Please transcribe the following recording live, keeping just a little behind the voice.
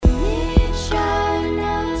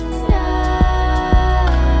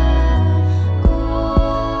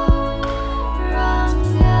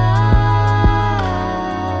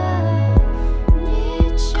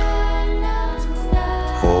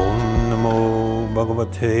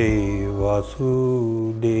Bhagavate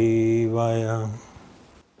Vasudevaya.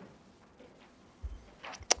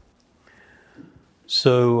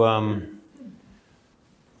 So,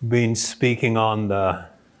 been speaking on the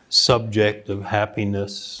subject of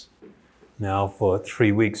happiness now for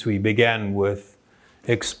 3 weeks. We began with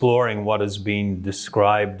exploring what has been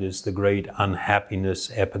described as the great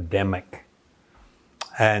unhappiness epidemic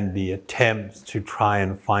and the attempt to try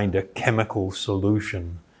and find a chemical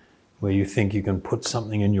solution where you think you can put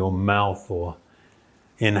something in your mouth or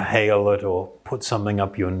inhale it or put something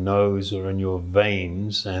up your nose or in your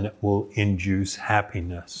veins and it will induce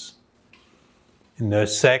happiness. In the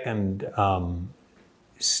second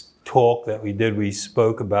talk that we did, we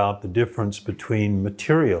spoke about the difference between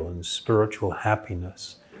material and spiritual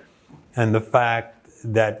happiness and the fact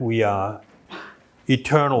that we are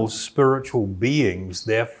eternal spiritual beings,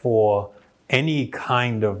 therefore any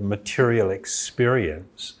kind of material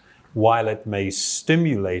experience, while it may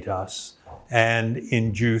stimulate us and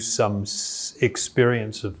induce some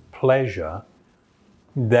experience of pleasure,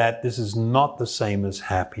 that this is not the same as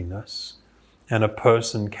happiness. And a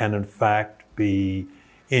person can in fact be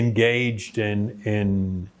engaged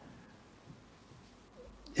in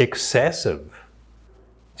excessive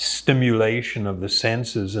stimulation of the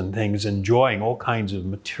senses and things, enjoying all kinds of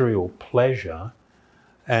material pleasure,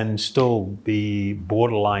 and still be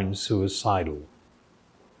borderline suicidal,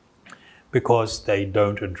 because they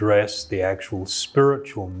don't address the actual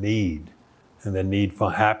spiritual need. And the need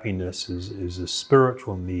for happiness is a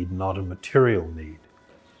spiritual need, not a material need.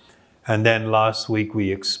 And then last week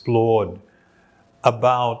we explored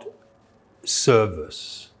about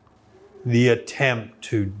service, the attempt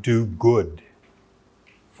to do good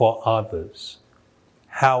for others,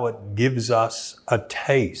 how it gives us a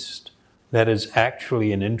taste that is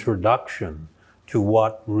actually an introduction to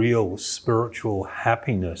what real spiritual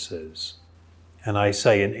happiness is. And I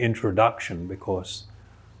say an introduction because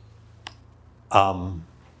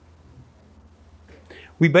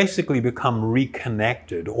we basically become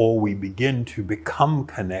reconnected, or we begin to become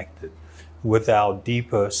connected with our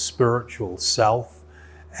deeper spiritual self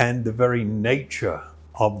and the very nature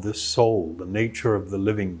of the soul, the nature of the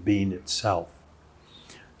living being itself.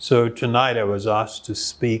 So tonight I was asked to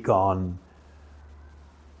speak on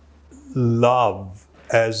love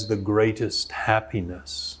as the greatest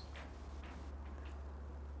happiness.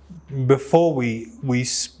 Before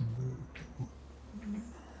this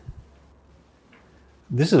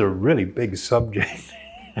is a really big subject.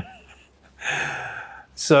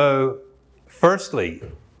 So, firstly,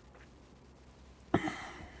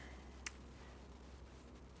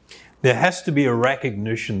 there has to be a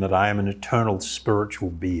recognition that I am an eternal spiritual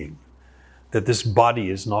being, that this body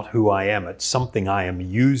is not who I am. It's something I am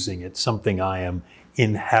using. It's something I am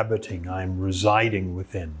inhabiting. I am residing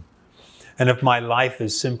within. And if my life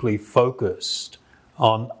is simply focused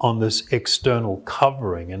on this external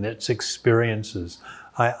covering and its experiences,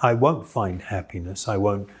 I won't find happiness. I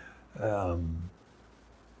won't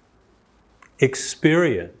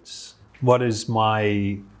experience what is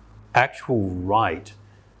my actual right.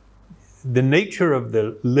 The nature of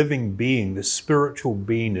the living being, the spiritual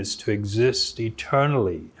being, is to exist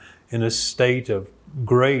eternally in a state of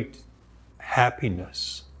great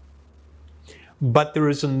happiness. But there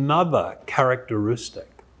is another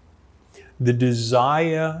characteristic. The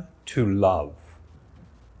desire to love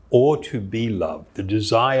or to be loved, the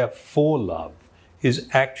desire for love, is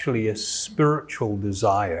actually a spiritual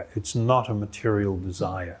desire. It's not a material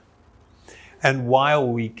desire. And while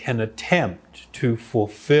we can attempt to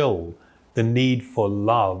fulfill the need for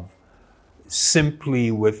love simply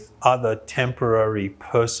with other temporary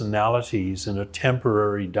personalities in a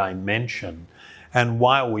temporary dimension, and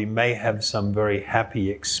while we may have some very happy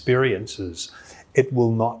experiences, it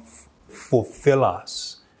will not fulfill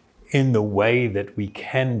us in the way that we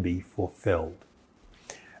can be fulfilled.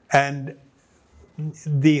 And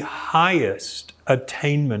the highest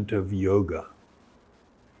attainment of yoga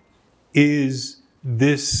is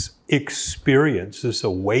this experience, this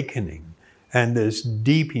awakening, and this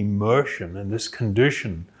deep immersion and this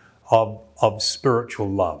condition of spiritual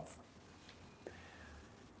love.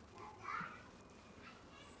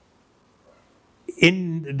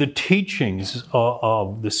 In the teachings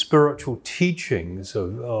of the spiritual teachings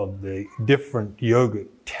of the different yogic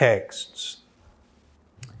texts,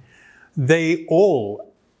 they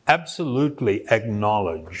all absolutely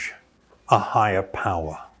acknowledge a higher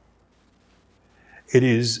power. It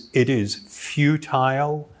is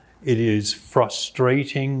futile, it is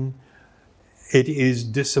frustrating, it is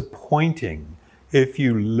disappointing if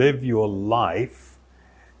you live your life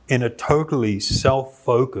in a totally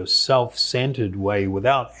self-focused, self-centered way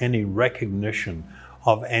without any recognition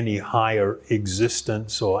of any higher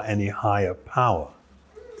existence or any higher power.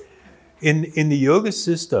 In the yoga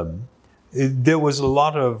system, there was a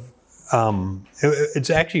lot of, it's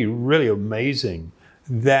actually really amazing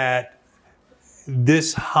that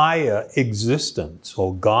this higher existence,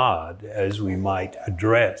 or God, as we might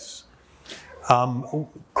address,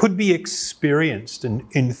 could be experienced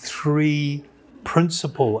in three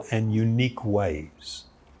principal and unique ways.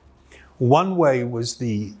 One way was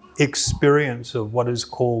the experience of what is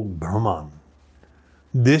called Brahman.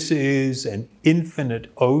 This is an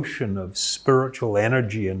infinite ocean of spiritual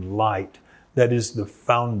energy and light that is the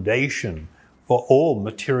foundation for all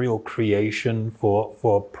material creation,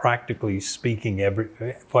 for practically speaking,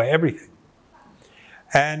 for everything.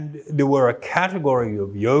 And there were a category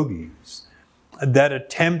of yogis that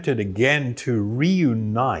attempted again to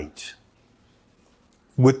reunite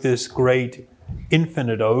with this great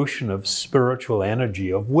infinite ocean of spiritual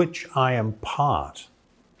energy of which I am part.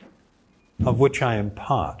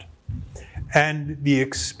 And the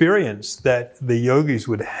experience that the yogis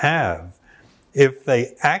would have if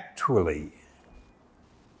they actually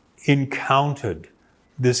encountered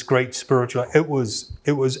this great spiritual, it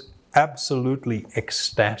was absolutely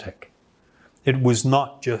ecstatic. It was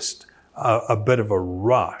not just a bit of a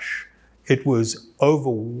rush. It was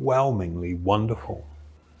overwhelmingly wonderful.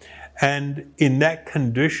 And in that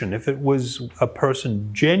condition, if it was a person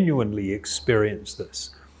genuinely experienced this,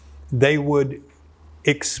 they would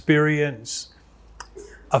experience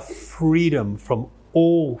a freedom from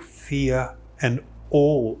all fear and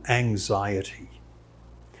all anxiety.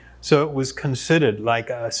 So it was considered like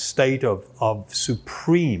a state of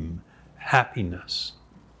supreme happiness.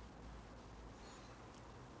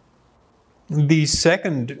 The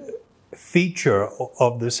second feature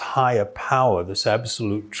of this higher power, this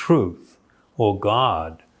absolute truth, or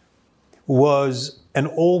God, was an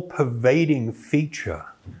all-pervading feature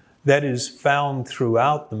that is found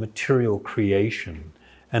throughout the material creation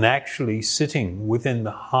and actually sitting within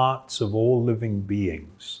the hearts of all living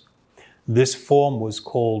beings. This form was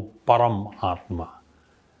called Paramatma.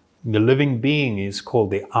 The living being is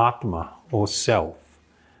called the Atma, or self.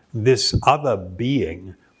 This other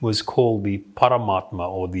being was called the Paramatma,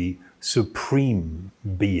 or the supreme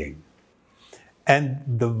being. And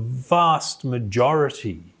the vast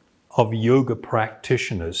majority of yoga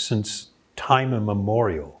practitioners since time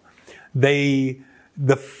immemorial, the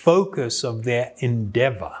focus of their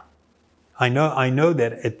endeavor, I know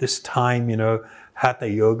that at this time, Hatha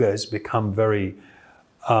yoga has become very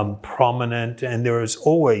prominent, and there has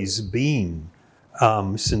always been,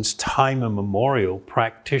 since time immemorial,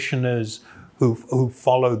 practitioners who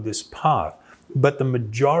followed this path. But the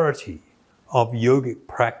majority of yogic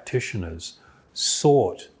practitioners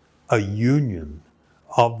sought a union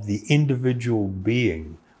of the individual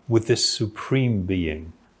being with this supreme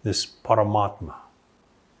being, this Paramatma.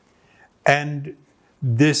 And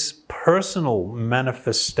this personal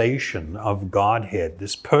manifestation of Godhead,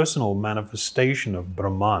 this personal manifestation of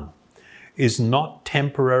Brahman, is not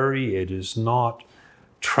temporary, it is not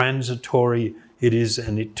transitory, it is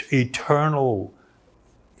an eternal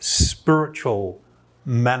spiritual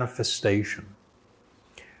manifestation.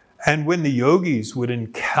 And when the yogis would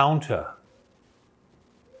encounter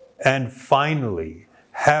and finally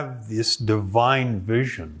have this divine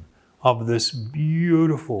vision of this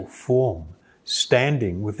beautiful form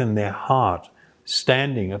standing within their heart,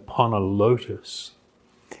 standing upon a lotus,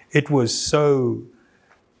 it was so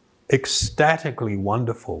ecstatically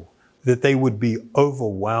wonderful that they would be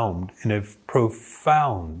overwhelmed in a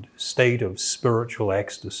profound state of spiritual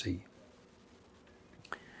ecstasy.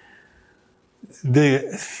 The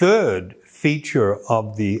third feature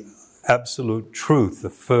of the absolute truth, the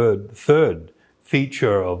third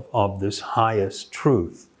feature of this highest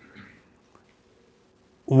truth,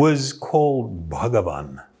 was called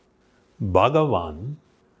Bhagavan. Bhagavan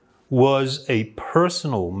was a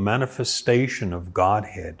personal manifestation of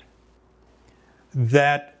Godhead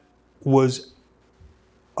that was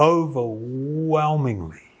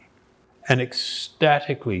overwhelmingly and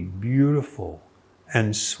ecstatically beautiful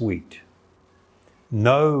and sweet.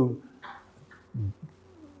 No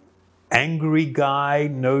angry guy,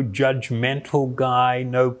 no judgmental guy,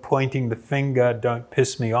 no pointing the finger, don't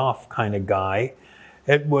piss me off kind of guy.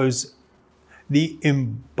 It was the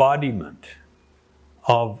embodiment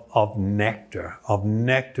of nectar, of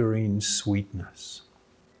nectarine sweetness.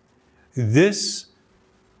 This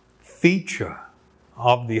feature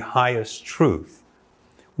of the highest truth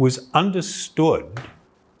was understood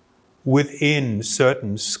within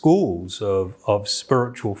certain schools of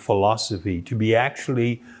spiritual philosophy to be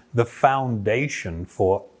actually the foundation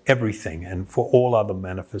for everything and for all other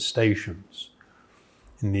manifestations.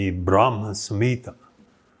 In the Brahma Samhita,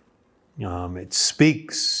 it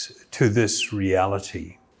speaks to this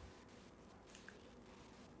reality.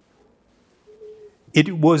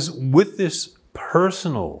 It was with this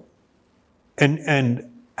personal and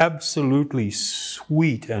absolutely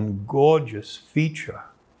sweet and gorgeous feature,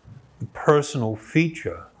 the personal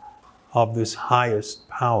feature of this highest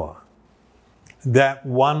power, that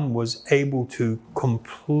one was able to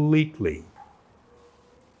completely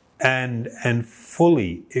and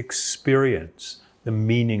fully experience the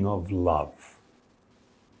meaning of love.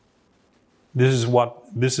 This is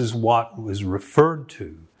what was referred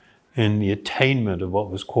to in the attainment of what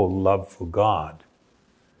was called love for God.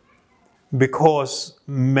 Because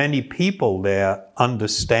many people, their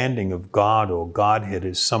understanding of God or Godhead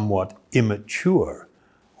is somewhat immature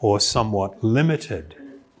or somewhat limited.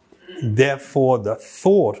 Therefore, the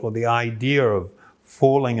thought or the idea of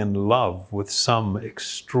falling in love with some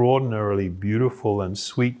extraordinarily beautiful and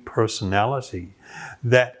sweet personality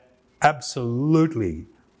that absolutely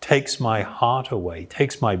takes my heart away,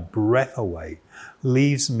 takes my breath away,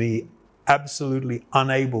 leaves me absolutely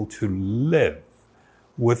unable to live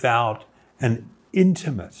without an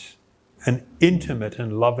intimate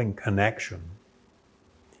and loving connection.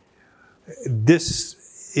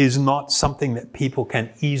 This is not something that people can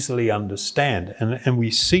easily understand. And we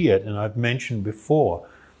see it, and I've mentioned before,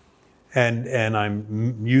 and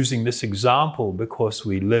I'm using this example because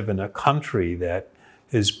we live in a country that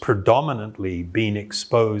is predominantly being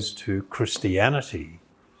exposed to Christianity.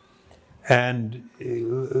 And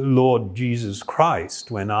Lord Jesus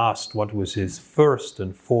Christ, when asked what was his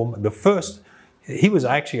he was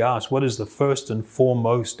actually asked, what is the first and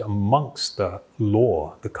foremost amongst the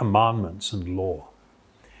law, the commandments and law?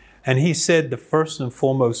 And he said the first and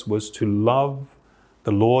foremost was to love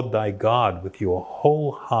the Lord thy God with your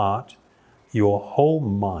whole heart, your whole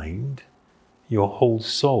mind, your whole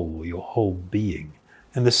soul, your whole being.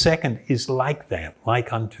 And the second is like that,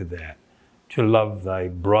 like unto that, to love thy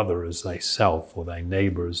brother as thyself or thy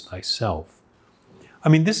neighbor as thyself. I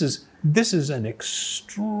mean, this is an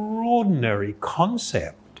extraordinary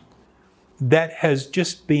concept that has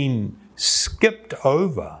just been skipped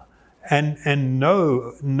over. And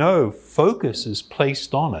no focus is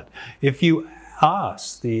placed on it. If you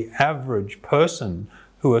ask the average person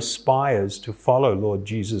who aspires to follow Lord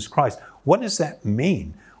Jesus Christ, what does that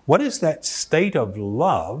mean? What is that state of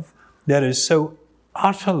love that is so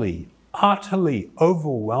utterly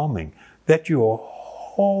overwhelming that your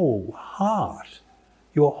whole heart,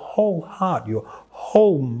 your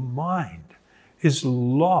whole mind is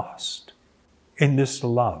lost in this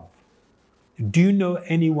love? Do you know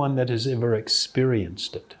anyone that has ever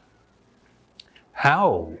experienced it?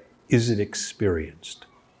 How is it experienced?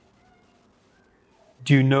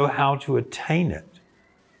 Do you know how to attain it?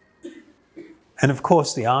 And of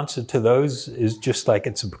course, the answer to those is just like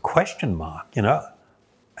it's a question mark,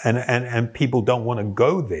 and people don't want to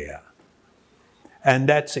go there. And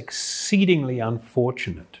that's exceedingly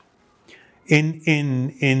unfortunate.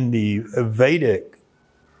 In the Vedic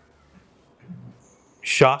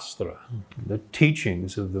Shastra, the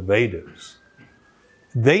teachings of the Vedas,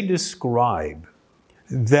 they describe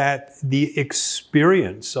that the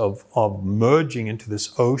experience of merging into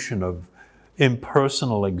this ocean of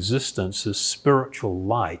impersonal existence as spiritual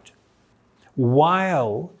light,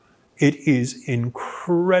 while it is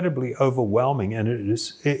incredibly overwhelming and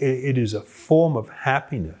it is a form of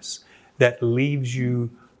happiness that leaves you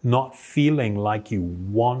not feeling like you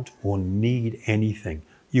want or need anything.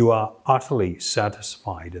 You are utterly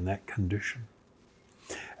satisfied in that condition.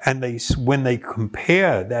 And when they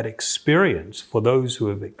compare that experience for those who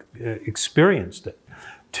have experienced it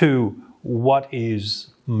to what is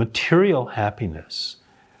material happiness,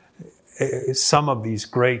 some of these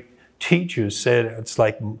great teachers said it's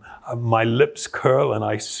like my lips curl and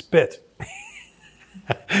I spit.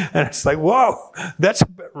 And it's like, whoa, that's a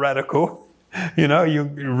bit radical. You're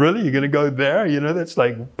going to go there? That's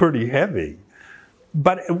like pretty heavy.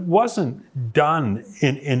 But it wasn't done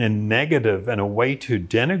in a negative and a way to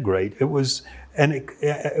denigrate. It was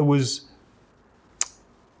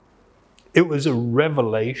a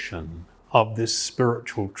revelation of this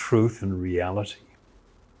spiritual truth and reality.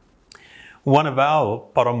 One of our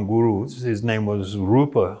Param Gurus, his name was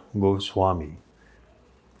Rupa Goswami.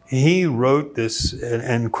 He wrote this,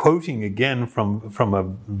 and quoting again from a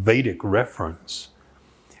Vedic reference,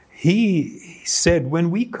 he said, when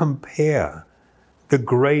we compare the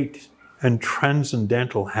great and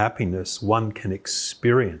transcendental happiness one can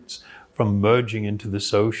experience from merging into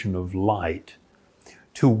this ocean of light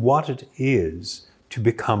to what it is to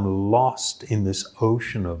become lost in this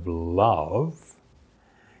ocean of love,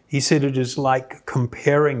 he said it is like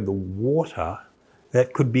comparing the water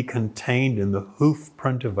that could be contained in the hoof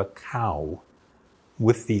print of a cow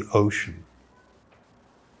with the ocean.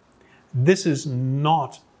 This is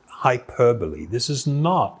not hyperbole. This is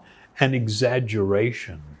not an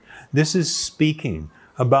exaggeration. This is speaking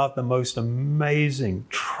about the most amazing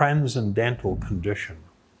transcendental condition.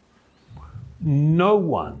 No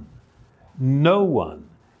one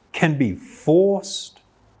can be forced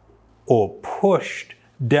or pushed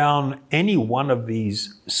down any one of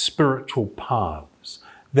these spiritual paths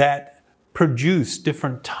that produce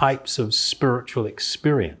different types of spiritual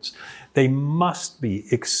experience. They must be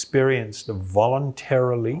experienced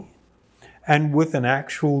voluntarily and with an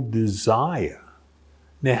actual desire.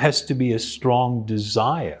 There has to be a strong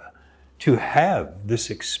desire to have this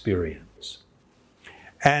experience.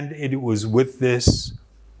 And it was with this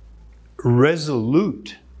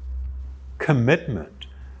resolute commitment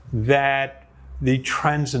that the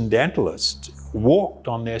transcendentalists walked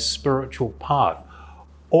on their spiritual path,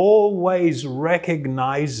 always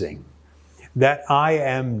recognizing that I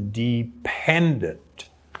am dependent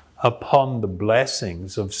upon the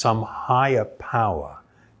blessings of some higher power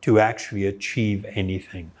to actually achieve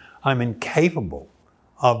anything. I'm incapable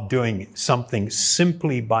of doing something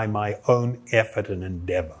simply by my own effort and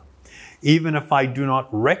endeavor. Even if I do not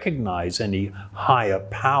recognize any higher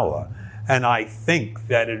power, and I think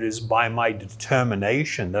that it is by my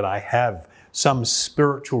determination that I have some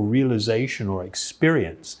spiritual realization or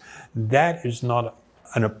experience, that is not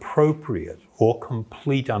an appropriate or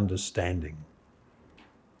complete understanding.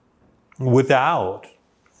 Without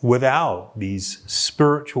these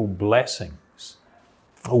spiritual blessings,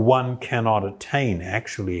 one cannot attain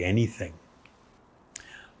actually anything.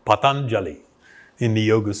 Patanjali in the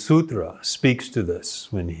Yoga Sutra speaks to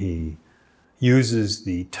this when he uses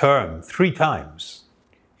the term 3 times,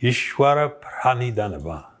 Ishvara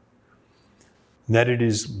Pranidhanava, that it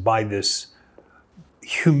is by this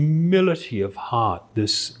humility of heart,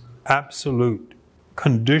 this absolute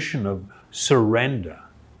condition of surrender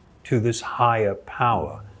to this higher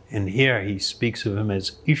power. And here he speaks of him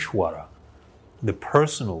as Ishvara, the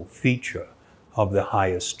personal feature of the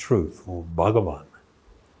highest truth, or Bhagavan.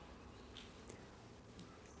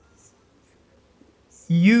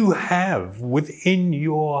 You have within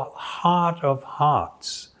your heart of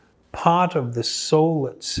hearts, part of the soul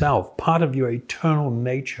itself, part of your eternal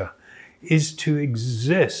nature, is to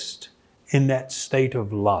exist in that state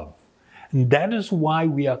of love. And that is why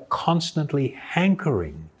we are constantly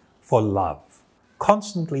hankering for love,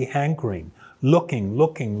 constantly hankering, looking,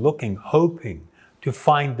 hoping to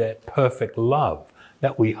find that perfect love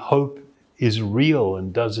that we hope is real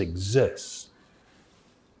and does exist.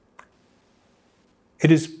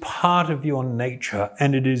 It is part of your nature,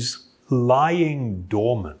 and it is lying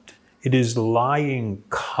dormant. It is lying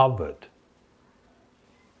covered.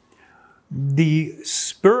 The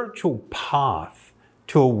spiritual path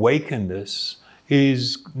to awaken this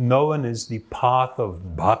is known as the path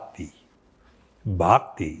of bhakti.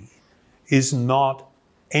 Bhakti is not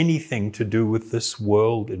anything to do with this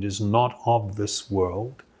world. It is not of this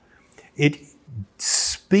world. It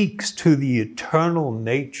speaks to the eternal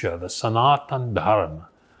nature, the Sanatan Dharma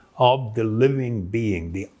of the living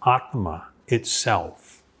being, the Atma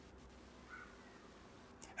itself.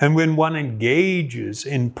 And when one engages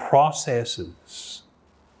in processes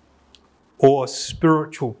or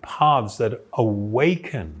spiritual paths that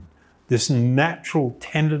awaken this natural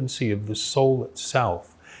tendency of the soul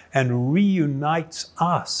itself and reunites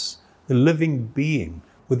us, the living being,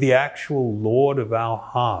 with the actual Lord of our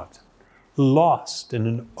heart, lost in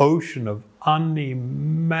an ocean of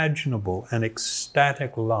unimaginable and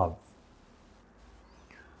ecstatic love.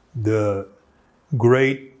 The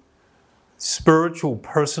great spiritual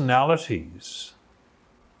personalities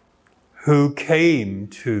who came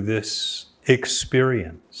to this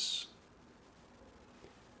experience,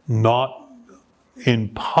 not in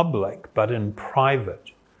public but in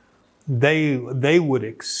private, they would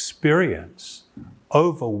experience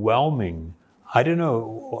overwhelming, I don't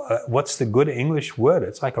know, what's the good English word?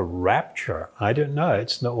 It's like a rapture. I don't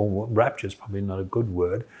know. Rapture is probably not a good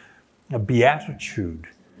word. A beatitude.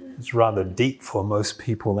 It's rather deep for most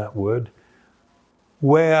people, that word.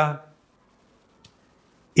 Where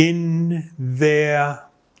in their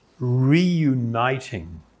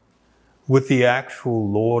reuniting with the actual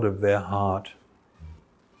Lord of their heart,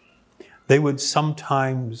 they would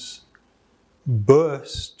sometimes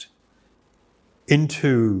burst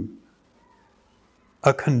into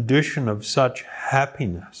a condition of such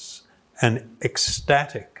happiness, an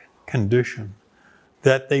ecstatic condition,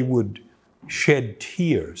 that they would shed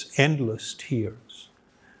tears, endless tears.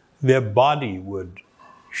 Their body would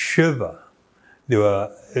shiver.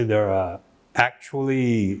 There are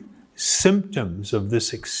actually symptoms of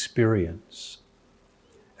this experience.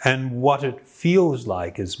 And what it feels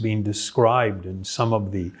like is being described in some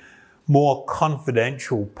of the more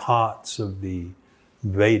confidential parts of the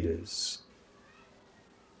Vedas.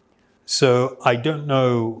 So I don't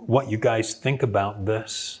know what you guys think about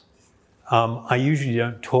this. I usually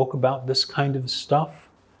don't talk about this kind of stuff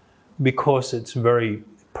because it's very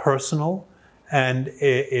personal, and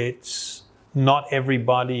it's not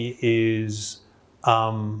everybody is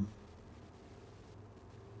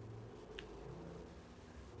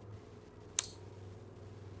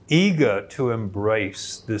eager to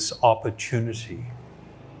embrace this opportunity.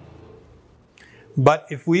 But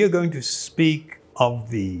if we are going to speak of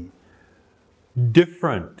the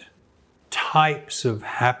different types of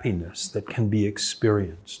happiness that can be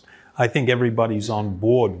experienced, I think everybody's on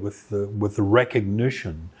board with the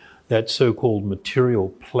recognition that so-called material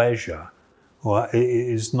pleasure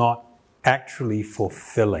is not actually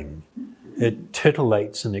fulfilling. It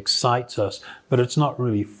titillates and excites us, but it's not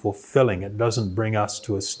really fulfilling. It doesn't bring us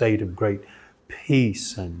to a state of great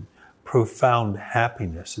peace and profound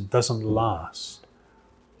happiness. It doesn't last.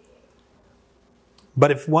 But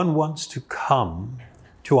if one wants to come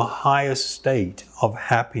to a higher state of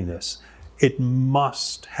happiness, it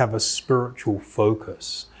must have a spiritual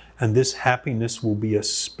focus. And this happiness will be a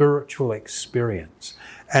spiritual experience.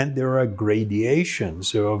 And there are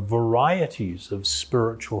gradations, there are varieties of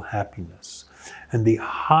spiritual happiness. And the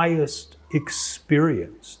highest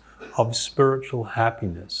experience of spiritual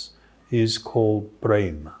happiness is called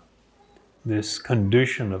Prema, this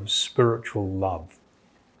condition of spiritual love.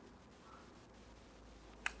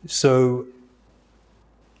 So,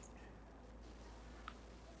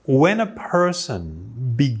 when a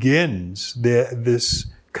person begins this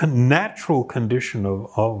natural condition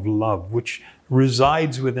of love, which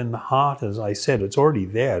resides within the heart, as I said, it's already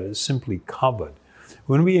there, it's simply covered.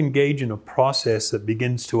 When we engage in a process that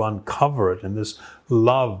begins to uncover it, and this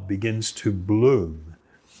love begins to bloom,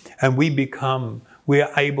 and we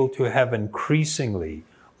are able to have increasingly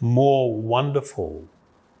more wonderful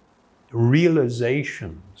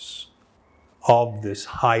realizations of this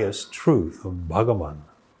highest truth of Bhagavan.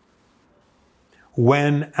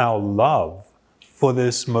 When our love for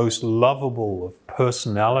this most lovable of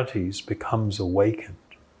personalities becomes awakened,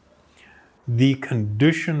 the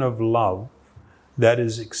condition of love that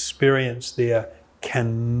is experienced there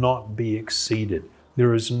cannot be exceeded.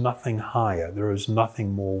 There is nothing higher, there is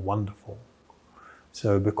nothing more wonderful.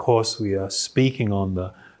 So because we are speaking on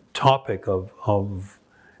the topic of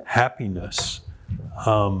happiness,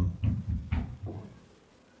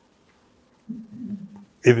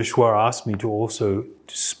 Ivishwar asked me to also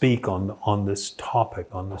speak on this topic,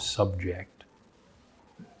 on this subject.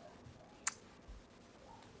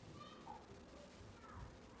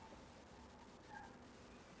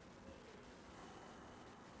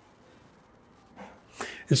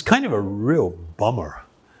 It's kind of a real bummer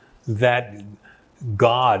that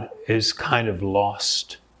God is kind of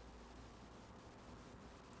lost.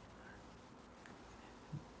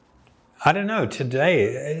 I don't know, today,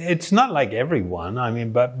 it's not like everyone,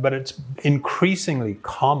 but it's increasingly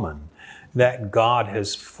common that God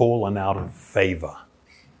has fallen out of favor.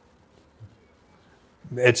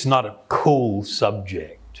 It's not a cool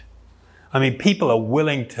subject. People are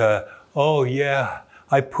willing to, oh yeah,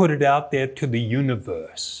 I put it out there to the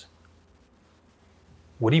universe.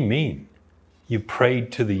 What do you mean? You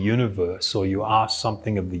prayed to the universe, or you asked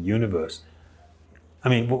something of the universe.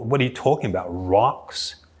 What are you talking about?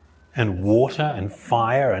 Rocks? And water and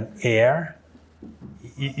fire and air?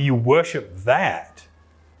 You worship that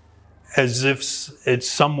as if it's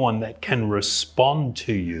someone that can respond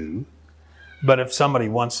to you. But if somebody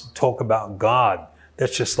wants to talk about God,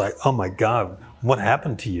 that's just like, oh my God, what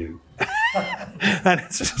happened to you? And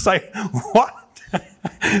it's just like, what?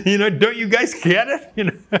 Don't you guys get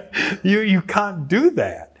it? You can't do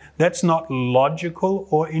that. That's not logical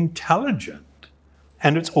or intelligent.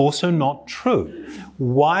 And it's also not true.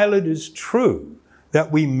 While it is true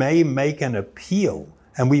that we may make an appeal,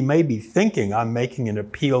 and we may be thinking, I'm making an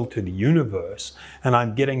appeal to the universe, and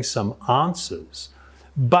I'm getting some answers,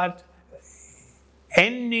 but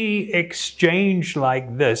any exchange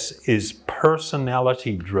like this is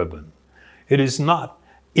personality driven. It is not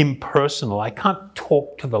impersonal. I can't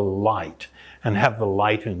talk to the light and have the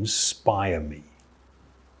light inspire me,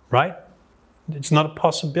 right? It's not a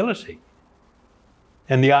possibility.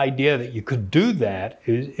 And the idea that you could do that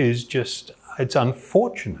is just, it's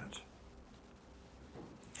unfortunate.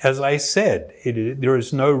 As I said, there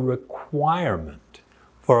is no requirement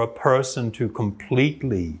for a person to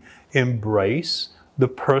completely embrace the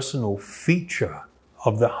personal feature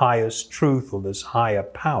of the highest truth or this higher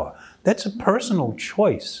power. That's a personal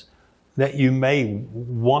choice that you may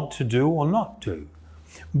want to do or not do.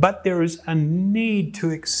 But there is a need to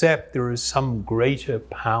accept there is some greater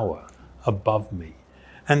power above me,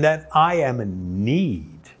 and that I am in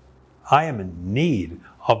need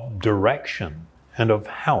of direction and of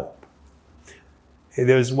help.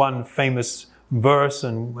 There's one famous verse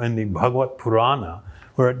in the Bhagavad Purana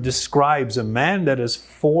where it describes a man that has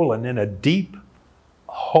fallen in a deep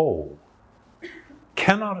hole,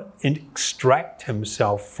 cannot extract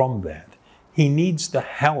himself from that. He needs the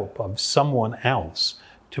help of someone else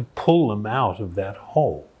to pull him out of that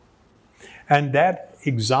hole. And that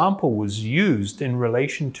example was used in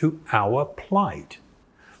relation to our plight.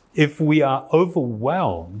 If we are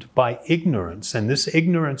overwhelmed by ignorance, and this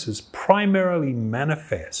ignorance is primarily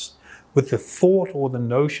manifest with the thought or the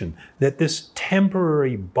notion that this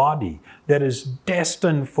temporary body that is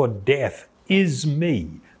destined for death is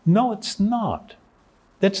me. No, it's not.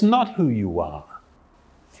 That's not who you are.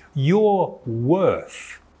 Your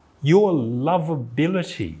worth, your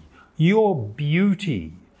lovability, your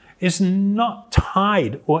beauty is not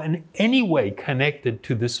tied or in any way connected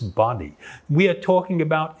to this body. We are talking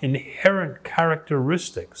about inherent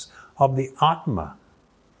characteristics of the Atma,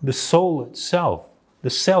 the soul itself, the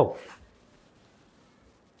self.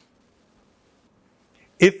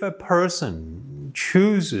 If a person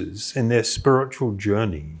chooses in their spiritual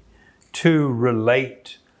journey to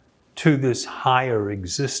relate to this higher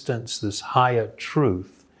existence, this higher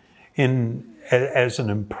truth, as an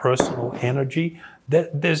impersonal energy,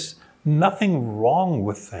 there's nothing wrong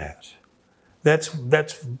with that. That's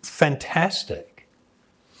fantastic.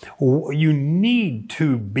 You need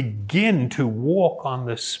to begin to walk on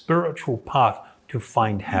the spiritual path to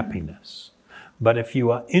find happiness. But if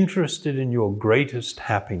you are interested in your greatest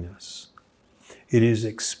happiness, it is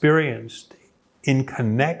experienced in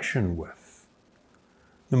connection with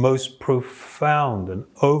the most profound and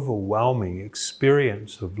overwhelming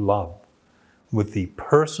experience of love, with the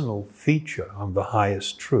personal feature of the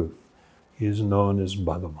highest truth, is known as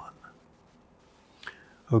Bhagavan.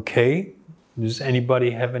 Okay, does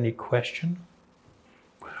anybody have any question?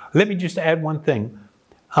 Let me just add one thing.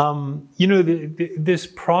 This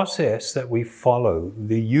process that we follow,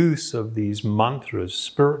 the use of these mantras,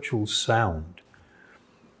 spiritual sound,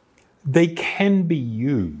 they can be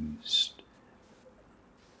used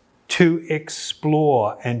to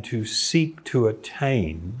explore and to seek to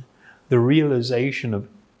attain the realization of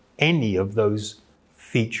any of those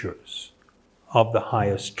features of the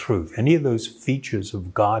highest truth, any of those features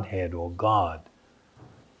of Godhead or God.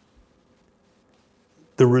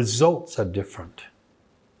 The results are different.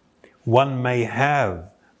 One may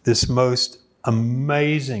have this most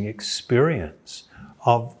amazing experience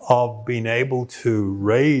of being able to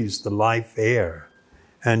raise the life air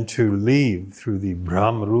and to leave through the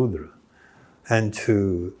Brahmarudra and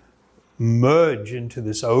to merge into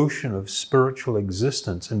this ocean of spiritual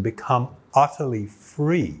existence and become utterly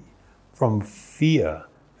free from fear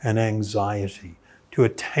and anxiety, to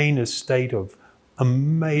attain a state of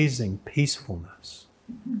amazing peacefulness.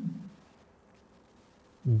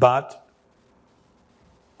 But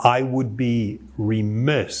I would be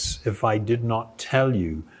remiss if I did not tell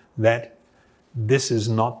you that this is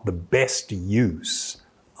not the best use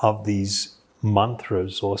of these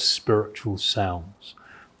mantras or spiritual sounds.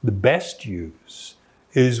 The best use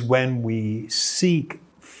is when we seek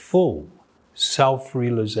full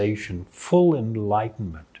self-realization, full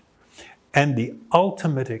enlightenment, and the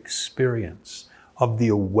ultimate experience of the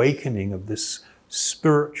awakening of this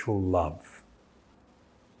spiritual love.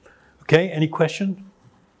 Okay, any question?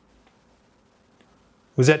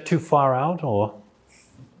 Was that too far out, or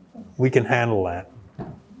we can handle that?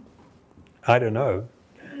 I don't know.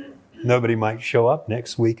 Nobody might show up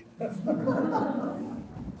next week.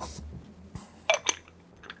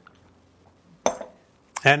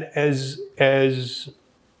 And as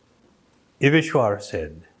Ivishwar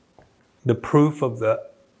said, the proof of the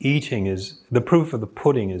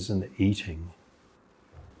pudding is in the eating.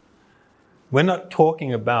 We're not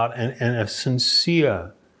talking about a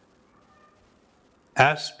sincere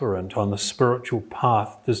aspirant on the spiritual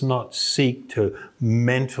path does not seek to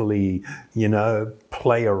mentally,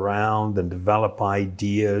 play around and develop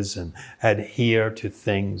ideas and adhere to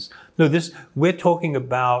things. No, we're talking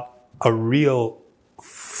about a real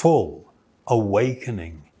full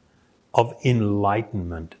awakening of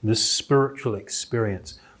enlightenment, this spiritual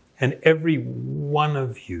experience. And every one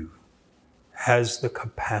of you has the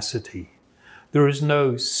capacity There is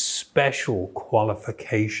no special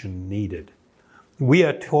qualification needed. We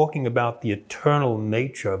are talking about the eternal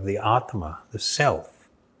nature of the Atma, the self.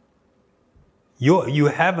 You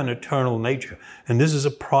have an eternal nature, and this is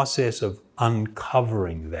a process of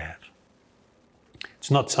uncovering that. It's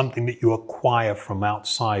not something that you acquire from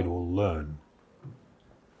outside or learn.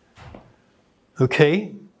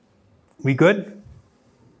 Okay? We good?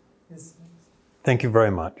 Yes. Thank you very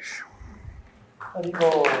much. Thank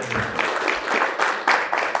you.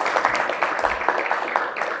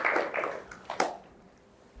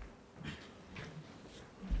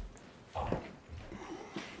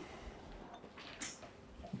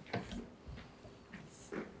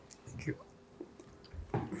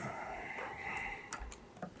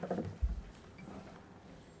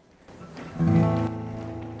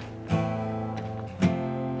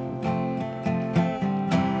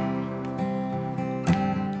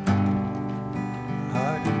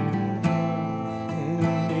 Hare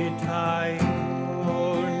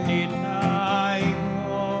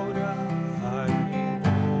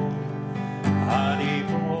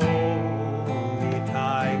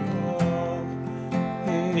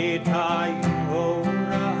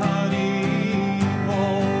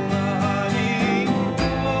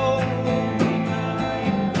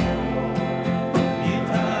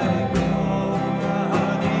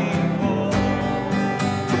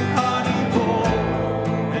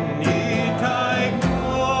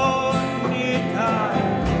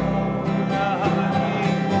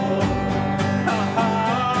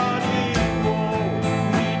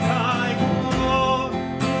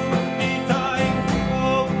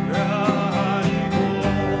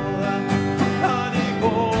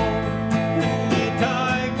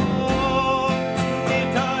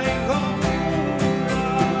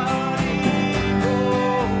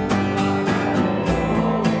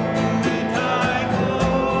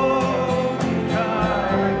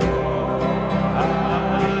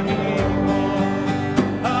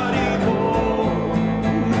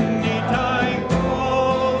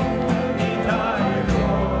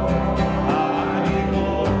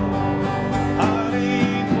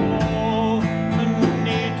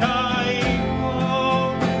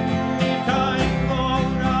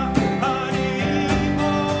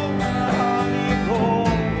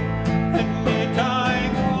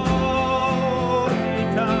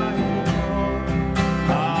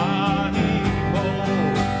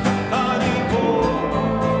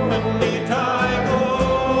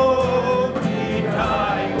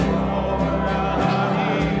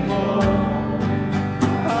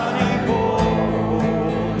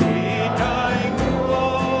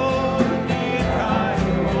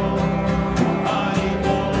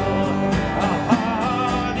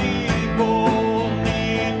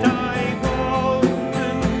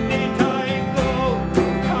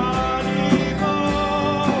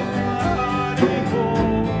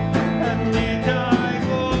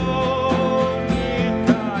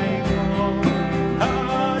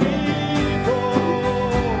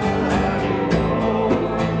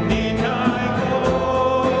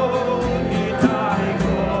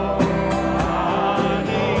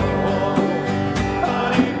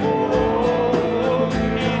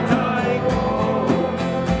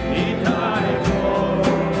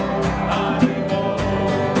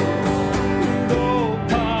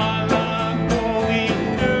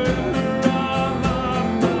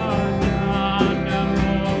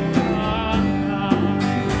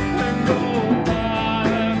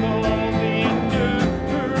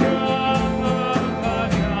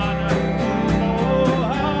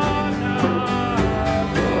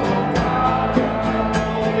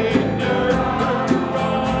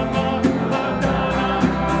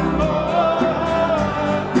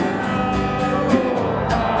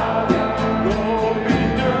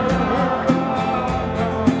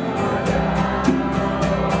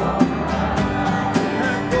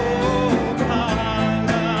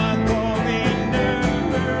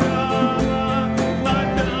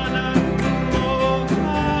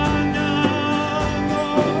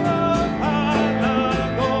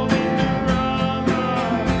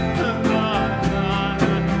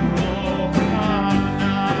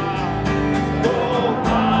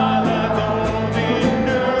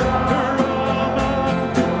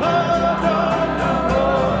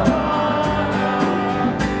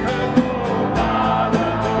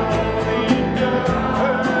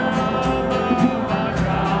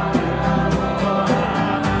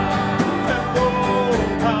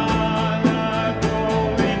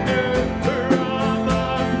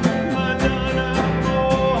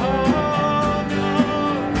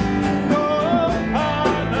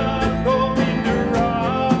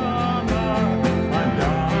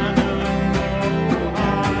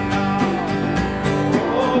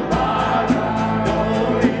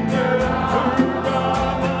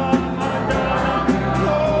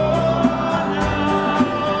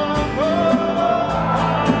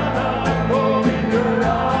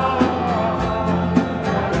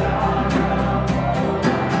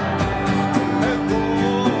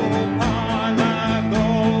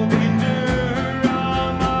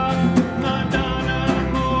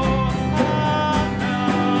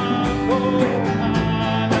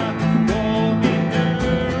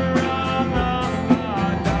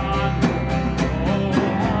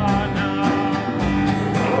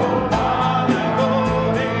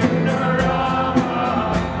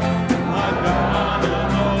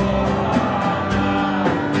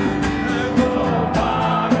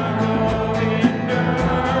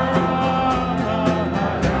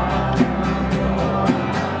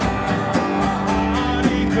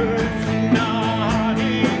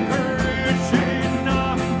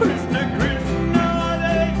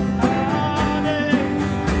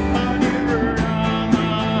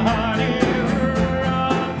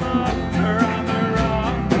her